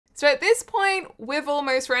So at this point, we've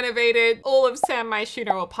almost renovated all of San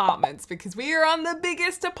Myshuno apartments because we are on the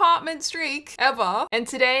biggest apartment streak ever. And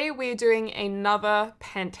today we're doing another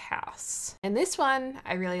penthouse. And this one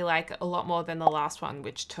I really like a lot more than the last one,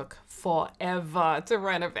 which took forever to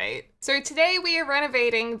renovate. So today we are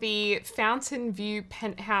renovating the Fountain View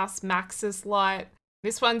Penthouse Maxis lot.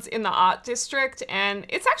 This one's in the art district and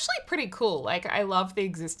it's actually pretty cool. Like, I love the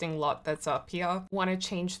existing lot that's up here. Want to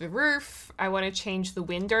change the roof. I want to change the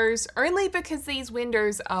windows only because these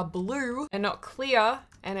windows are blue and not clear.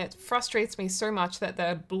 And it frustrates me so much that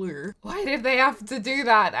they're blue. Why did they have to do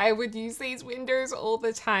that? I would use these windows all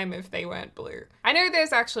the time if they weren't blue. I know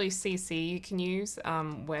there's actually CC you can use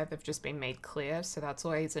where they've just been made clear, so that's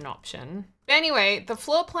always an option. But anyway, the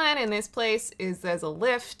floor plan in this place is there's a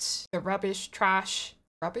lift, the trash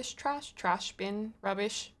bin,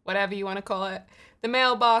 rubbish, whatever you want to call it, the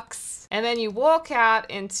mailbox, and then you walk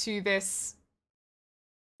out into this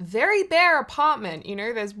very bare apartment. You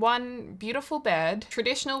know, there's one beautiful bed,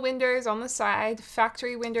 traditional windows on the side,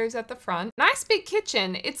 factory windows at the front, nice big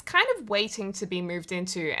kitchen. It's kind of waiting to be moved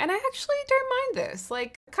into, and I actually don't mind this.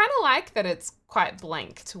 Like, I kind of like that it's quite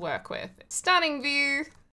blank to work with. Stunning view.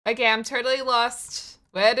 Okay, I'm totally lost.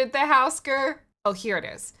 Where did the house go? Oh, here it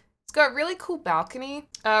is. It's got a really cool balcony,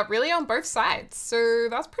 really on both sides. So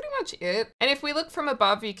that's pretty much it. And if we look from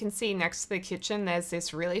above, you can see next to the kitchen, there's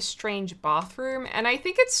this really strange bathroom. And I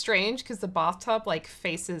think it's strange because the bathtub like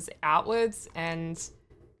faces outwards and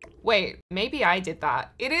wait, maybe I did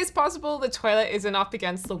that. It is possible the toilet isn't up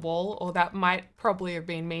against the wall, or that might probably have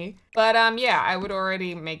been me. But yeah, I would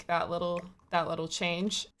already make that little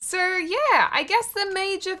change. So yeah, I guess the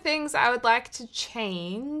major things I would like to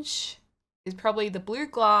change is probably the blue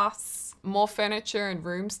glass, more furniture and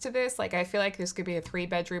rooms to this. Like, I feel like this could be a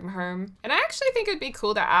 3-bedroom home. And I actually think it'd be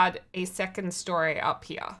cool to add a second story up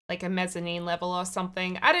here, like a mezzanine level or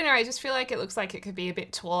something. I don't know, I just feel like it looks like it could be a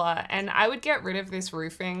bit taller, and I would get rid of this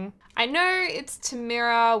roofing. I know it's to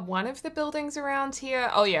mirror one of the buildings around here.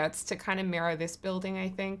 Oh yeah, it's to kind of mirror this building, I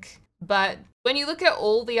think. But when you look at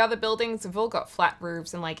all the other buildings, they've all got flat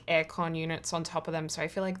roofs and like aircon units on top of them. So I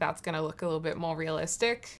feel like that's gonna look a little bit more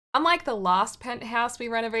realistic. Unlike the last penthouse we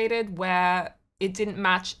renovated where it didn't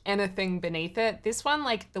match anything beneath it, this one,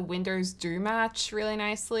 like, the windows do match really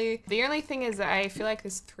nicely. The only thing is that I feel like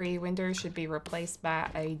this 3 windows should be replaced by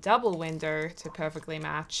a double window to perfectly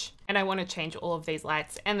match. And I want to change all of these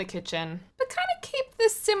lights and the kitchen, but kind of keep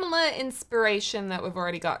this similar inspiration that we've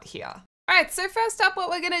already got here. All right, so first up, what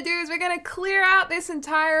we're gonna do is we're gonna clear out this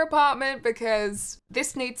entire apartment because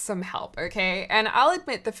this needs some help, okay? And I'll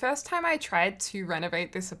admit, the first time I tried to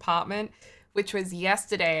renovate this apartment, which was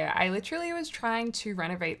yesterday, I literally was trying to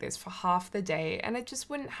renovate this for half the day and it just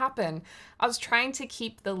wouldn't happen. I was trying to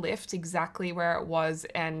keep the lift exactly where it was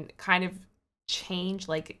and kind of change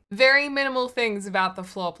like very minimal things about the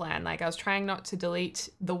floor plan. Like, I was trying not to delete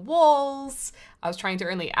the walls. I was trying to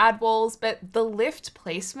only add walls, but the lift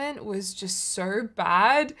placement was just so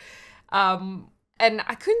bad. And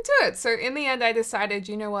I couldn't do it. So in the end, I decided,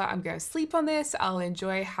 you know what, I'm going to sleep on this. I'll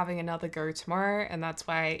enjoy having another go tomorrow. And that's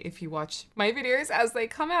why if you watch my videos as they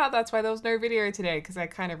come out, that's why there was no video today, because I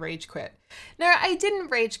kind of rage quit. No, I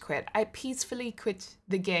didn't rage quit. I peacefully quit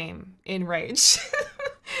the game in rage.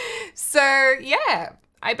 So yeah,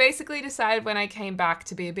 I basically decided when I came back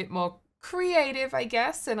to be a bit more creative, I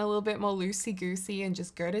guess, and a little bit more loosey-goosey and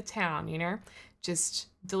just go to town, you know? Just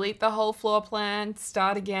delete the whole floor plan,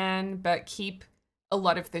 start again, but keep a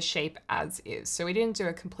lot of the shape as is. So we didn't do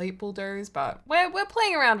a complete bulldoze, but we're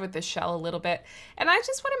playing around with the shell a little bit. And I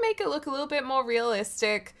just want to make it look a little bit more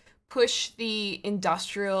realistic, push the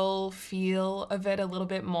industrial feel of it a little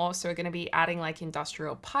bit more. So we're going to be adding like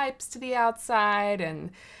industrial pipes to the outside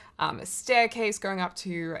and a staircase going up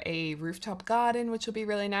to a rooftop garden, which will be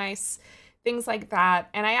really nice. Things like that.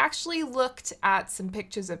 And I actually looked at some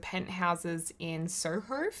pictures of penthouses in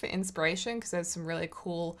Soho for inspiration because there's some really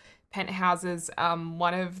cool penthouses.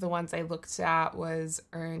 One of the ones I looked at was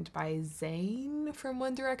owned by Zayn from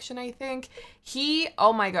One Direction, I think.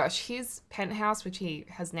 Oh my gosh, his penthouse, which he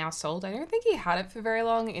has now sold, I don't think he had it for very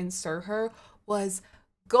long, in Soho, was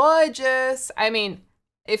gorgeous. I mean,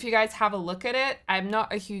 if you guys have a look at it, I'm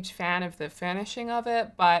not a huge fan of the furnishing of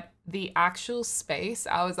it, but the actual space,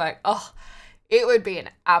 I was like, oh, it would be an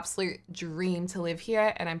absolute dream to live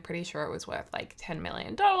here. And I'm pretty sure it was worth like $10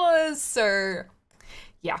 million. So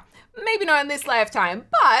yeah, maybe not in this lifetime,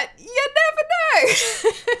 but you never know.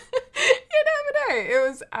 You never know. It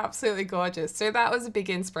was absolutely gorgeous. So that was a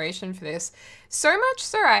big inspiration for this. So much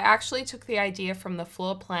so, I actually took the idea from the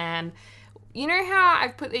floor plan You know how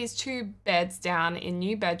I've put these 2 beds down in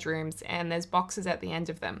new bedrooms and there's boxes at the end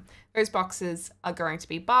of them? Those boxes are going to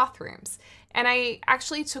be bathrooms. And I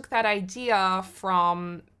actually took that idea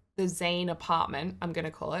from the Zane apartment, I'm going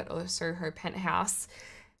to call it, or Soho penthouse,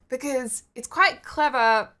 because it's quite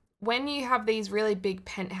clever. When you have these really big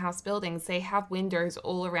penthouse buildings, they have windows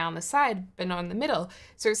all around the side, but not in the middle.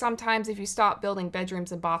 So sometimes if you start building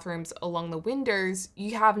bedrooms and bathrooms along the windows,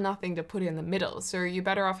 you have nothing to put in the middle. So you're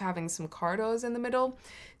better off having some corridors in the middle.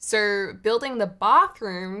 So building the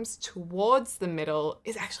bathrooms towards the middle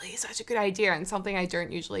is actually such a good idea and something I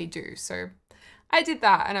don't usually do. So I did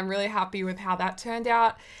that and I'm really happy with how that turned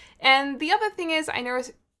out. And the other thing is, I know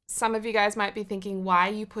some of you guys might be thinking, why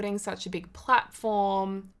are you putting such a big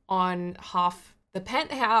platform on half the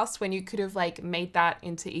penthouse when you could have like made that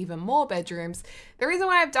into even more bedrooms? The reason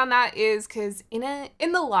why I've done that is because in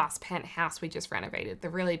the last penthouse we just renovated, the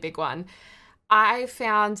really big one, I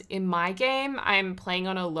found in my game, I'm playing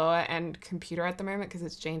on a lower end computer at the moment because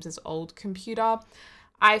it's James's old computer.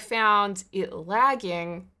 I found it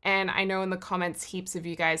lagging, and I know in the comments heaps of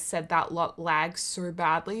you guys said that lot lags so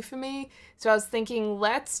badly for me. So I was thinking,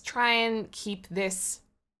 let's try and keep this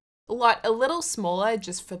lot a little smaller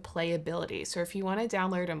just for playability. So if you want to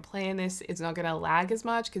download and play in this, it's not going to lag as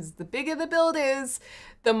much because the bigger the build is,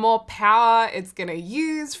 the more power it's going to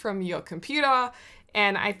use from your computer.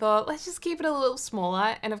 And I thought, let's just keep it a little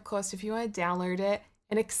smaller. And of course, if you want to download it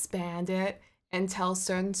and expand it and tell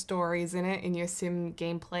certain stories in it in your sim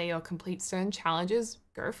gameplay or complete certain challenges,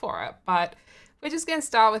 go for it. But we're just going to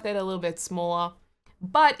start with it a little bit smaller.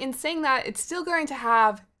 But in saying that, it's still going to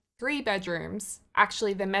have 3 bedrooms.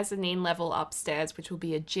 Actually, the mezzanine level upstairs, which will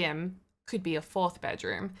be a gym, could be a 4th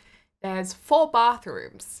bedroom. There's 4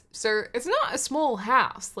 bathrooms. So it's not a small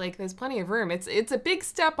house. Like, there's plenty of room. It's a big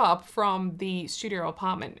step up from the studio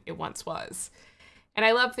apartment it once was. And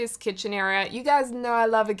I love this kitchen area. You guys know I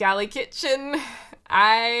love a galley kitchen.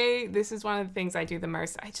 This is one of the things I do the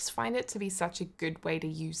most. I just find it to be such a good way to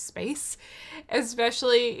use space,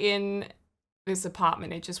 especially in this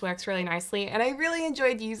apartment. It just works really nicely. And I really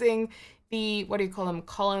enjoyed using the, what do you call them,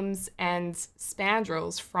 columns and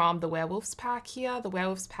spandrels from the Werewolves pack here. The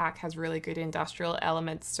Werewolves pack has really good industrial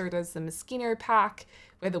elements. So does the Moschino pack,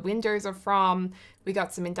 where the windows are from. We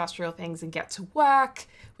got some industrial things in Get to Work.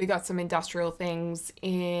 We got some industrial things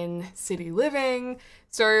in City Living.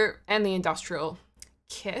 So, and the industrial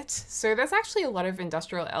kit. So there's actually a lot of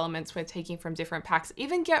industrial elements we're taking from different packs.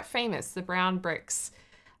 Even Get Famous, the brown bricks.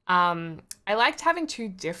 I liked having 2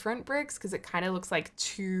 different bricks because it kind of looks like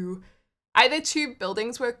either 2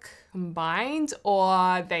 buildings were combined,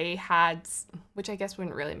 or they had, which I guess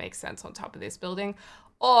wouldn't really make sense on top of this building,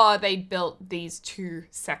 or they built these 2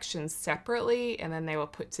 sections separately and then they were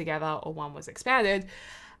put together, or one was expanded.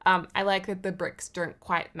 I like that the bricks don't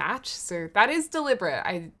quite match, so that is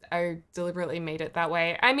deliberate. I deliberately made it that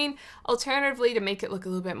way. I mean, alternatively, to make it look a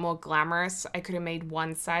little bit more glamorous, I could have made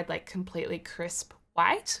one side like completely crisp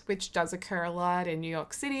white, which does occur a lot in New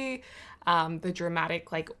York City. The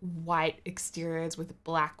dramatic like white exteriors with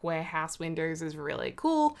black warehouse windows is really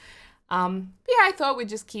cool. But yeah, I thought we'd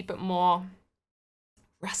just keep it more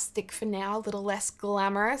rustic for now, a little less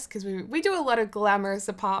glamorous, because we do a lot of glamorous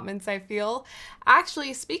apartments, I feel.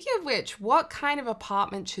 Actually, speaking of which, what kind of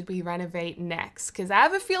apartment should we renovate next? Because I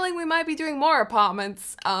have a feeling we might be doing more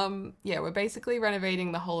apartments. Yeah, we're basically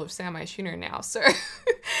renovating the whole of San Myshuno now. So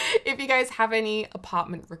if you guys have any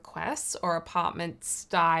apartment requests or apartment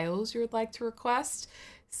styles you would like to request,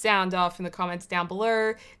 sound off in the comments down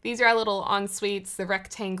below. These are our little en-suites. The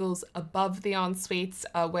rectangles above the en-suites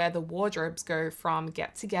are where the wardrobes go from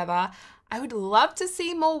Get Together. I would love to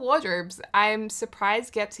see more wardrobes. I'm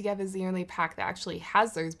surprised Get Together is the only pack that actually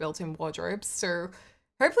has those built-in wardrobes. So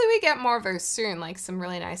hopefully we get more of those soon, like some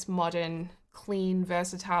really nice modern, clean,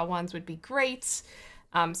 versatile ones would be great.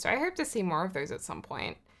 So I hope to see more of those at some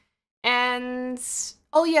point. And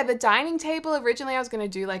oh yeah, the dining table. Originally I was going to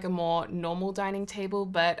do like a more normal dining table,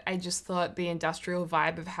 but I just thought the industrial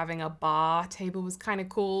vibe of having a bar table was kind of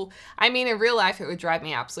cool. I mean, in real life it would drive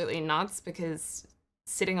me absolutely nuts because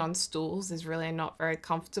sitting on stools is really not very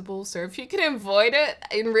comfortable. So if you can avoid it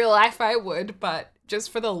in real life, I would, but just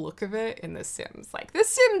for the look of it in The Sims. Like, the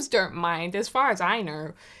Sims don't mind, as far as I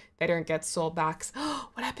know. They don't get sore backs.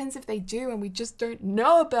 What happens if they do and we just don't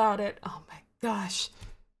know about it? Oh my gosh.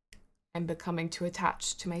 I'm becoming too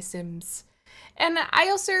attached to my Sims. And I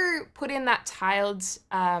also put in that tiled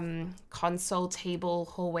console table,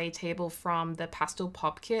 hallway table from the Pastel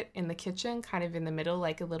Pop kit in the kitchen, kind of in the middle,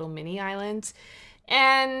 like a little mini island.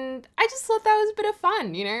 And I just thought that was a bit of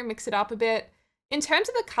fun, you know, mix it up a bit. In terms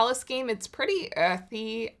of the color scheme, it's pretty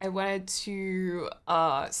earthy. I wanted to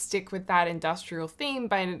stick with that industrial theme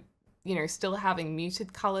by, you know, still having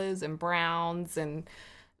muted colors and browns and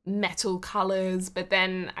metal colors, but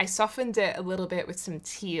then I softened it a little bit with some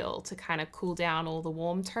teal to kind of cool down all the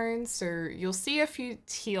warm tones. So you'll see a few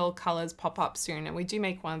teal colors pop up soon, and we do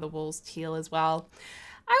make one of the walls teal as well.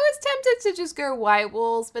 I was tempted to just go white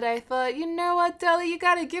walls, but I thought, you know what, Deli, you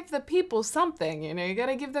gotta give the people something, you know, you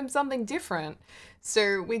gotta give them something different.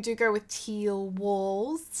 So we do go with teal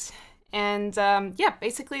walls. And yeah,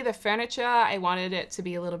 basically the furniture, I wanted it to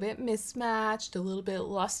be a little bit mismatched, a little bit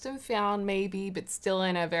lost and found maybe, but still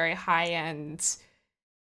in a very high-end,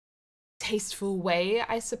 tasteful way,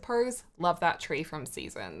 I suppose. Love that tree from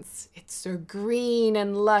Seasons. It's so green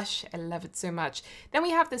and lush. I love it so much. Then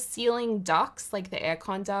we have the ceiling ducts, like the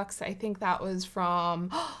aircon ducts. I think that was from,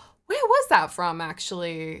 where was that from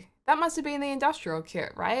actually? That must have been the industrial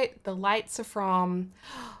kit, right? The lights are from,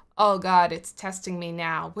 oh God, it's testing me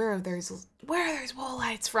now. Where are those wall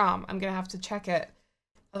lights from? I'm gonna have to check it.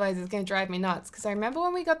 Otherwise it's gonna drive me nuts. Because I remember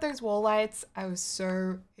when we got those wall lights, I was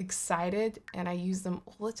so excited and I use them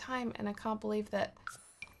all the time, and I can't believe that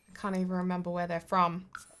I can't even remember where they're from.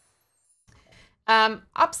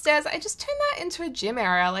 Upstairs, I just turned that into a gym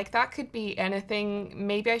area. Like that could be anything.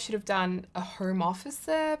 Maybe I should have done a home office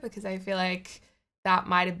there because I feel like that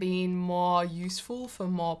might have been more useful for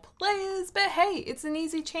more players, but hey, it's an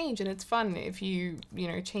easy change and it's fun if you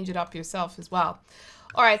know, change it up yourself as well.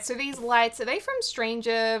 All right, so these lights, are they from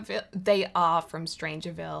Strangerville? They are from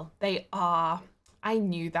Strangerville. They are. I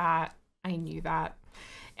knew that. I knew that.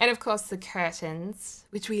 And of course the curtains,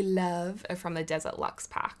 which we love, are from the Desert Luxe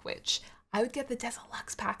pack, which I would get the Desert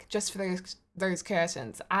Luxe pack just for those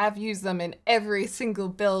curtains. I've used them in every single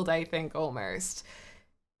build, I think, almost.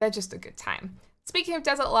 They're just a good time. Speaking of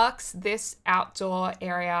Desert Luxe, this outdoor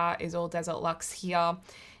area is all Desert Luxe here.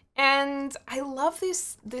 And I love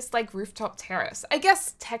this like rooftop terrace. I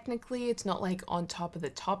guess technically it's not like on top of the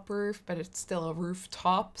top roof, but it's still a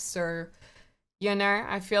rooftop. So, you know,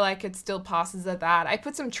 I feel like it still passes at that. I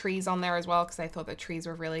put some trees on there as well because I thought the trees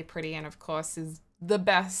were really pretty, and of course is the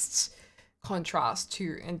best contrast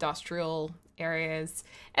to industrial areas.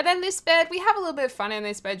 And then this bed, we have a little bit of fun in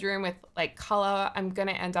this bedroom with like color. I'm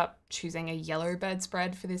gonna end up choosing a yellow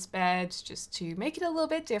bedspread for this bed just to make it a little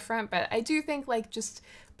bit different, but I do think like just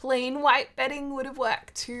plain white bedding would have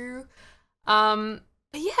worked too. But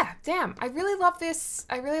yeah, damn, I really love this.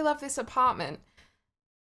 I really love this apartment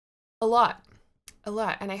a lot.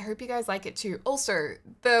 And I hope you guys like it too. Also,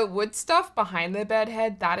 the wood stuff behind the bed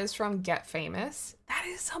head, that is from Get Famous. That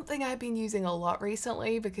is something I've been using a lot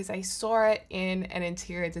recently because I saw it in an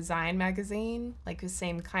interior design magazine, like the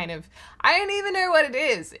same kind of, I don't even know what it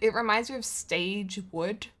is. It reminds me of stage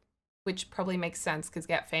wood, which probably makes sense because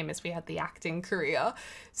Get Famous, we had the acting career.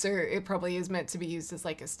 So it probably is meant to be used as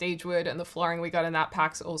like a stage wood, and the flooring we got in that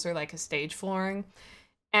pack's also like a stage flooring.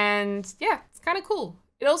 And yeah, it's kind of cool.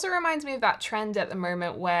 It also reminds me of that trend at the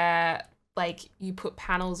moment where like you put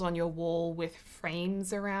panels on your wall with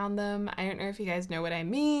frames around them. I don't know if you guys know what I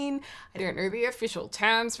mean. I don't know the official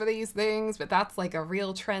terms for these things, but that's like a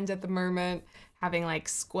real trend at the moment. Having like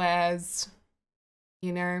squares,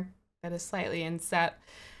 you know, that are slightly inset.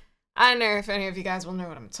 I don't know if any of you guys will know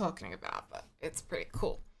what I'm talking about, but it's pretty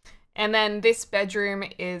cool. And then this bedroom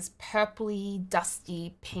is purpley,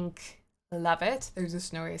 dusty pink. Love it. Those are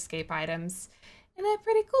snow escape items. And they're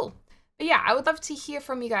pretty cool. But yeah, I would love to hear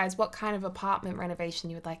from you guys what kind of apartment renovation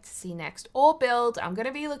you would like to see next or build. I'm going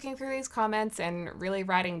to be looking through these comments and really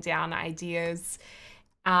writing down ideas.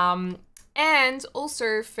 And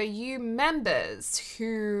also for you members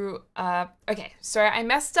who, okay, so I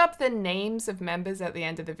messed up the names of members at the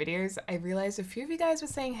end of the videos. I realized a few of you guys were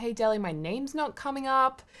saying, hey Deli, my name's not coming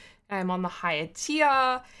up. I'm on the higher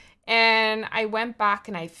tier. And I went back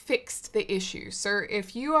and I fixed the issue. So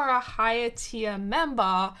if you are a higher tier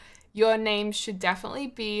member, your name should definitely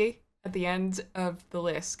be at the end of the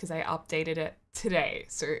list because I updated it today.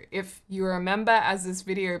 So if you are a member as this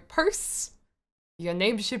video posts, your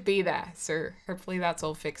name should be there. So hopefully that's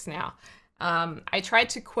all fixed now. I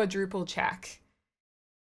tried to quadruple check.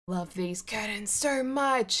 Love these curtains so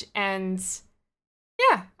much. And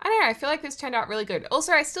yeah, I don't know, I feel like this turned out really good.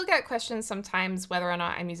 Also, I still get questions sometimes whether or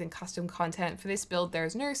not I'm using custom content. For this build,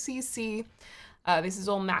 there's no CC. This is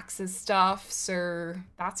all Max's stuff, so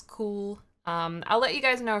that's cool. I'll let you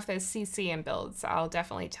guys know if there's CC in builds. I'll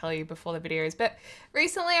definitely tell you before the videos. But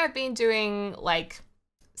recently I've been doing like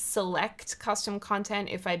select custom content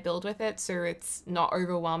if I build with it, so it's not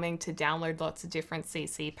overwhelming to download lots of different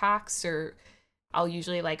CC packs. So I'll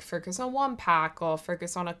usually like focus on one pack or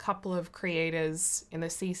focus on a couple of creators in the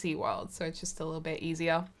CC world. So it's just a little bit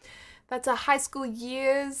easier. That's a high school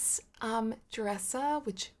years dresser,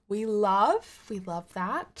 which we love. We love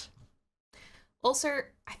that. Also,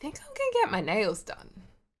 I think I'm gonna get my nails done.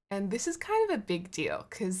 And this is kind of a big deal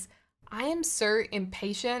because I am so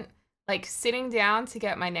impatient, like sitting down to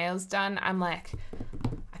get my nails done. I'm like,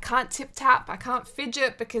 I can't tip tap, I can't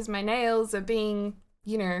fidget because my nails are being,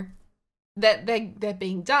 you know, that they're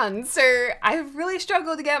being done. So I've really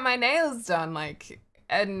struggled to get my nails done, like,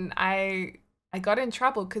 and I got in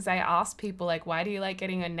trouble because I asked people like, why do you like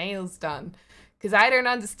getting your nails done? Because I don't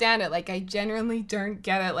understand it. Like, I genuinely don't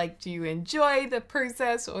get it. Like, do you enjoy the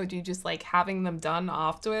process or do you just like having them done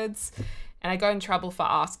afterwards? And I got in trouble for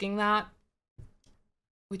asking that,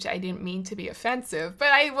 which I didn't mean to be offensive, but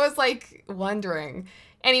I was like wondering.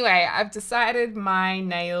 Anyway, I've decided my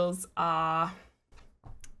nails are,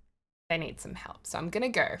 they need some help. So I'm gonna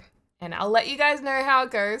go and I'll let you guys know how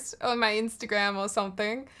it goes on my Instagram or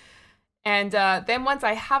something. And then once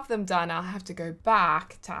I have them done, I'll have to go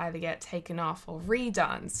back to either get taken off or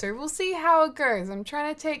redone. So we'll see how it goes. I'm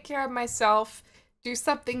trying to take care of myself, do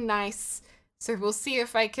something nice. So we'll see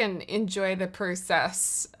if I can enjoy the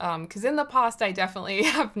process. Because in the past, I definitely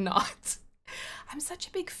have not. I'm such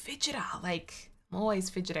a big fidgeter. Like, I'm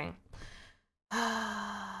always fidgeting.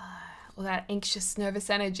 All that anxious,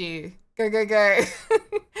 nervous energy. Go, go, go.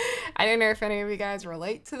 I don't know if any of you guys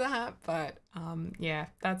relate to that, but yeah,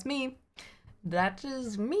 that's me. That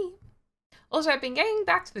is me. Also, I've been getting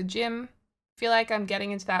back to the gym. Feel like I'm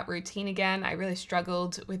getting into that routine again. I really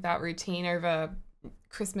struggled with that routine over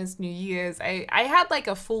Christmas, New Year's. I had like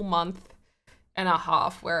a full month and a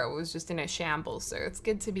half where it was just in a shambles. So it's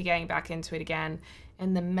good to be getting back into it again.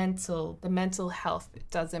 And the mental health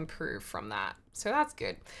does improve from that. So that's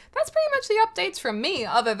good. That's pretty much the updates from me,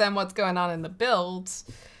 other than what's going on in the build.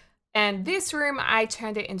 And this room, I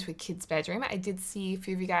turned it into a kid's bedroom. I did see a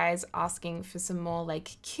few of you guys asking for some more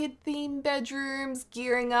like kid themed bedrooms,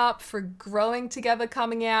 gearing up for Growing Together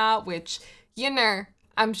coming out, which, you know,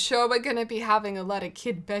 I'm sure we're gonna be having a lot of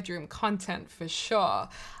kid bedroom content for sure.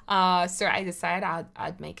 So I decided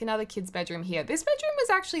I'd make another kid's bedroom here. This bedroom was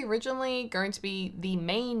actually originally going to be the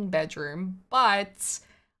main bedroom, but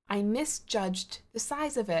I misjudged the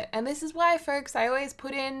size of it. And this is why, folks, I always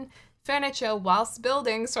put in furniture whilst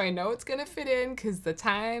building so I know it's gonna fit in, because the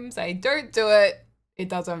times I don't do it, it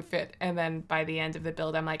doesn't fit. And then by the end of the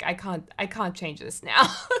build, I'm like, I can't change this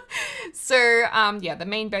now. So yeah, the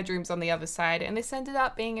main bedroom's on the other side, and this ended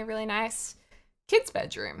up being a really nice kid's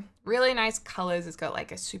bedroom. Really nice colors. It's got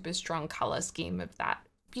like a super strong color scheme of that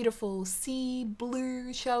beautiful sea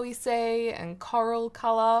blue, shall we say, and coral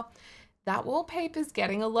color. That wallpaper's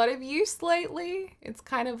getting a lot of use lately. It's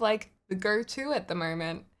kind of like the go-to at the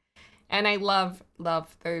moment. And I love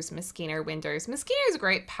those Moschino windows. Moschino is a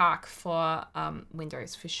great pack for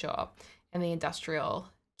windows for sure. And the industrial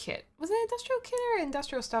kit. Was it an industrial kit or an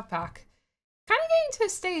industrial stuff pack? Kind of getting to a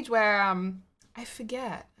stage where I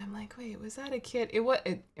forget. I'm like, wait, was that a kit?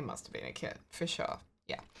 It must have been a kit for sure.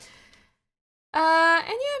 Yeah. And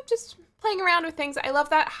yeah, just playing around with things. I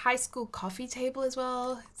love that high school coffee table as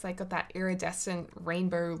well. It's like got that iridescent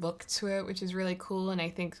rainbow look to it, which is really cool, and I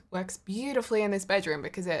think works beautifully in this bedroom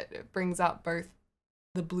because it brings up both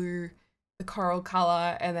the blue, the coral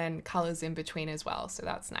color, and then colors in between as well. So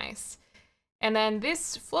that's nice. And then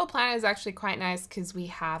this floor plan is actually quite nice because we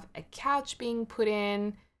have a couch being put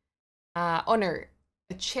in. Oh no,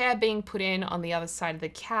 a chair being put in on the other side of the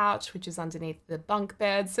couch, which is underneath the bunk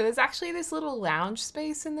bed. So there's actually this little lounge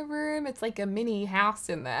space in the room. It's like a mini house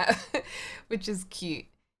in there, which is cute.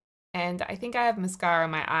 And I think I have mascara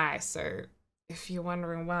in my eye. So if you're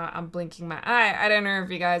wondering why I'm blinking my eye, I don't know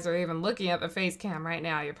if you guys are even looking at the face cam right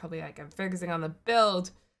now. You're probably like, I'm focusing on the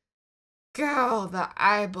build. Girl, the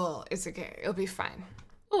eyeball. It's okay. It'll be fine.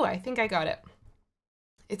 Oh, I think I got it.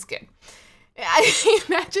 It's good. I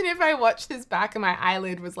imagine if I watched this back and my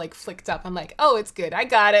eyelid was like flicked up, I'm like, oh, it's good, I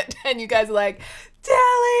got it. And you guys are like,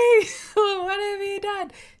 Deli, what have you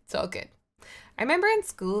done? It's all good. I remember in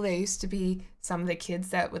school, there used to be some of the kids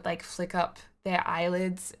that would like flick up their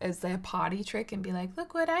eyelids as their party trick and be like,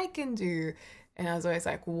 look what I can do. And I was always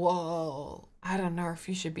like, whoa, I don't know if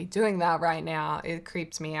you should be doing that right now. It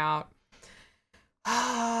creeps me out.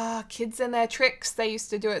 Kids and their tricks they used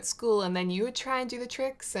to do at school, and then you would try and do the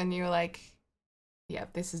tricks and you're like, yeah,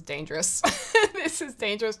 this is dangerous. This is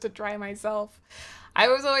dangerous to try myself. I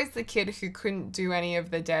was always the kid who couldn't do any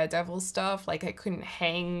of the Daredevil stuff. Like I couldn't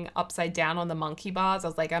hang upside down on the monkey bars. I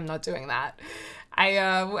was like, I'm not doing that.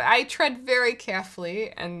 I tread very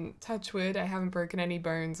carefully, and touch wood, I haven't broken any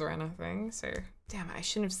bones or anything. So Damn it, I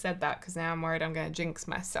shouldn't have said that because now I'm worried I'm gonna jinx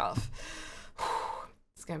myself.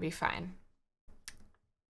 It's gonna be fine.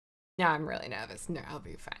 No, I'm really nervous. No, I'll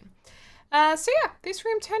be fine. So yeah, this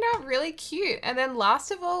room turned out really cute. And then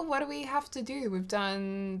last of all, what do we have to do? We've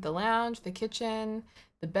done the lounge, the kitchen,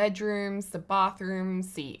 the bedrooms, the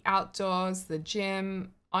bathrooms, the outdoors, the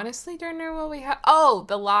gym. Honestly, don't know what we have. Oh,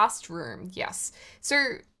 the last room. Yes.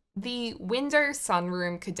 So the window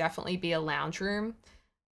sunroom could definitely be a lounge room.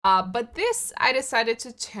 But this I decided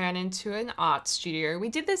to turn into an art studio. We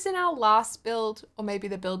did this in our last build, or maybe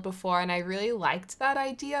the build before, and I really liked that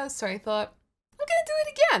idea. So I thought, I'm gonna do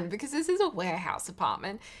it again because this is a warehouse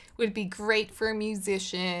apartment. It would be great for a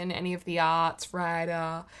musician, any of the arts,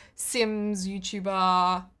 writer, Sims,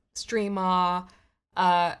 YouTuber, streamer,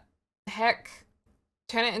 heck,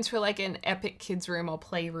 turn it into like an epic kids room or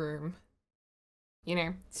playroom. You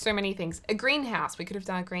know, so many things. A greenhouse, we could have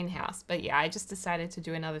done a greenhouse, but yeah, I just decided to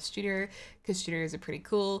do another studio because studios are pretty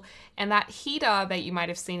cool. And that heater that you might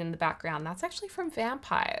have seen in the background, that's actually from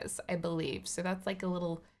Vampires, I believe. So that's like a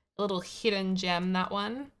little hidden gem, that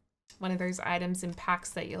one. One of those items in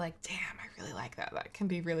packs that you're like, damn, I really like that. That can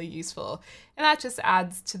be really useful. And that just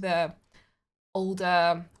adds to the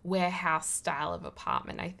older warehouse style of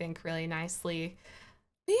apartment, I think, really nicely.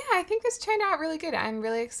 But yeah, I think this turned out really good. I'm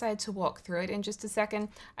really excited to walk through it in just a second.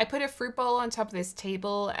 I put a fruit bowl on top of this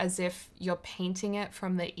table as if you're painting it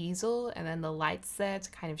from the easel, and then the light's there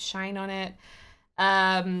to kind of shine on it.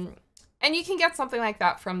 And you can get something like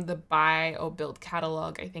that from the buy or build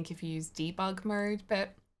catalog, I think, if you use debug mode,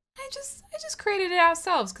 but I just created it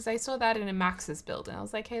ourselves because I saw that in a Max's build and I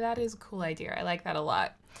was like, hey, that is a cool idea. I like that a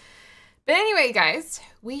lot. But anyway, guys,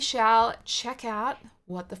 we shall check out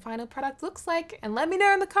what the final product looks like and let me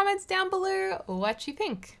know in the comments down below what you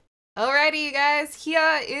think. Alrighty, you guys,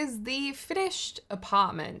 here is the finished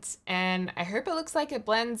apartment, and I hope it looks like it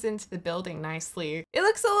blends into the building nicely. It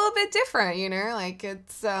looks a little bit different, you know, like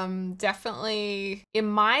it's definitely, in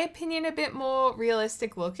my opinion, a bit more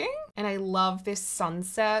realistic looking, and I love this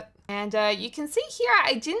sunset. And you can see here,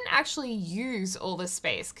 I didn't actually use all the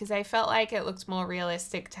space because I felt like it looked more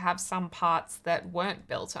realistic to have some parts that weren't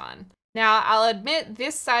built on. Now, I'll admit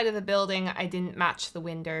this side of the building, I didn't match the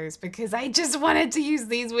windows because I just wanted to use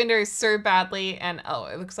these windows so badly. And oh,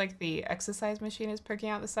 it looks like the exercise machine is poking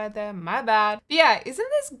out the side there. My bad. But yeah, isn't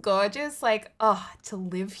this gorgeous? Like, oh, to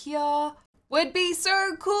live here would be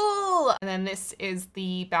so cool. And then this is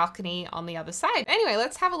the balcony on the other side. Anyway,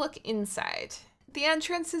 let's have a look inside. The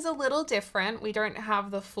entrance is a little different. We don't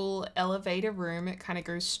have the full elevator room. It kind of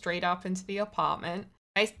goes straight up into the apartment.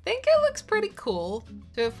 I think it looks pretty cool.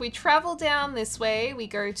 So if we travel down this way, we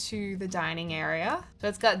go to the dining area. So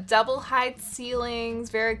it's got double height ceilings,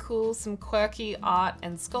 very cool, some quirky art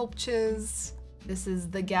and sculptures. This is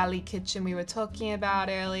the galley kitchen we were talking about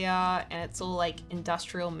earlier, and it's all like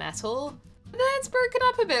industrial metal. But then it's broken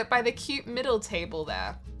up a bit by the cute middle table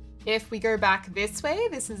there. If we go back this way,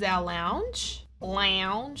 this is our lounge.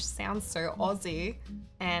 Lounge sounds so Aussie.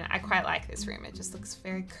 And I quite like this room. It just looks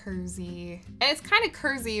very cozy. And it's kind of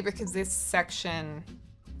cozy because this section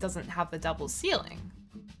doesn't have the double ceiling.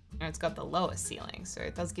 You know, it's got the lower ceiling, so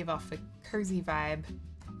it does give off a cozy vibe.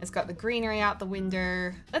 It's got the greenery out the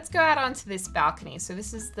window. Let's go out onto this balcony. So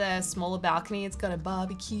this is the smaller balcony. It's got a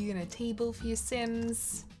barbecue and a table for your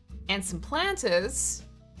Sims. And some planters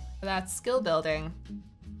for that skill building. And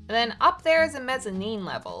then up there is a mezzanine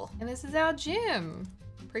level. And this is our gym.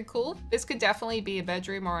 Pretty cool. This could definitely be a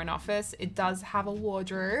bedroom or an office. It does have a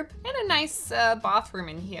wardrobe and a nice bathroom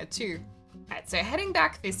in here too. All right, so heading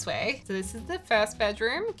back this way. So this is the first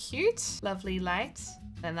bedroom, cute, lovely light.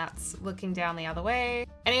 Then that's looking down the other way.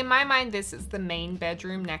 And in my mind, this is the main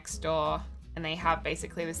bedroom next door. And they have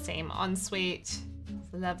basically the same ensuite.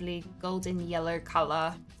 It's a lovely golden yellow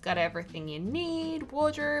color. Got everything you need.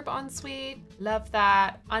 Wardrobe, ensuite. Love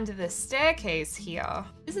that. Under the staircase here.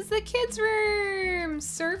 This is the kids' room.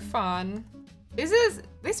 So fun. This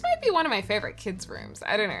might be one of my favorite kids' rooms.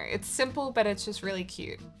 I don't know. It's simple, but it's just really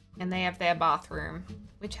cute. And they have their bathroom,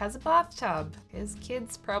 which has a bathtub, because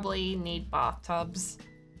kids probably need bathtubs.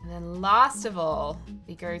 And then last of all,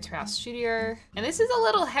 we go to our studio. And this is a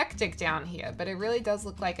little hectic down here, but it really does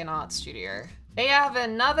look like an art studio. They have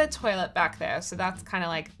another toilet back there, so that's kind of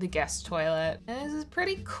like the guest toilet. And this is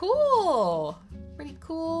pretty cool. Pretty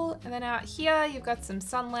cool. And then out here, you've got some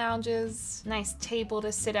sun lounges, nice table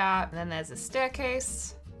to sit at. And then there's a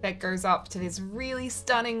staircase that goes up to this really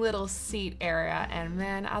stunning little seat area. And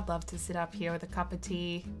man, I'd love to sit up here with a cup of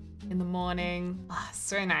tea in the morning. Oh,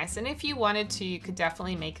 so nice. And if you wanted to, you could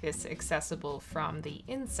definitely make this accessible from the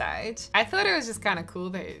inside. I thought it was just kind of cool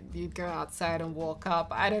that you'd go outside and walk up.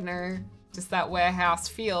 I don't know. just that warehouse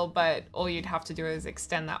feel, but all you'd have to do is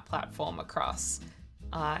extend that platform across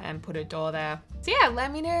and put a door there. So yeah,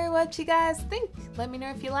 let me know what you guys think. Let me know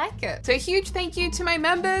if you like it. So a huge thank you to my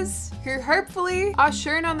members who hopefully are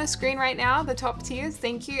shown on the screen right now, the top tiers.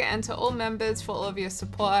 Thank you. And to all members for all of your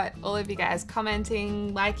support, all of you guys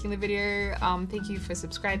commenting, liking the video. Thank you for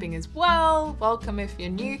subscribing as well. Welcome if you're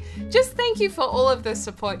new. Just thank you for all of the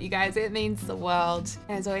support, you guys. It means the world.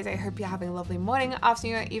 And as always, I hope you're having a lovely morning,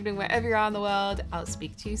 afternoon, or evening, wherever you are in the world. I'll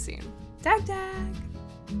speak to you soon. Dag dag.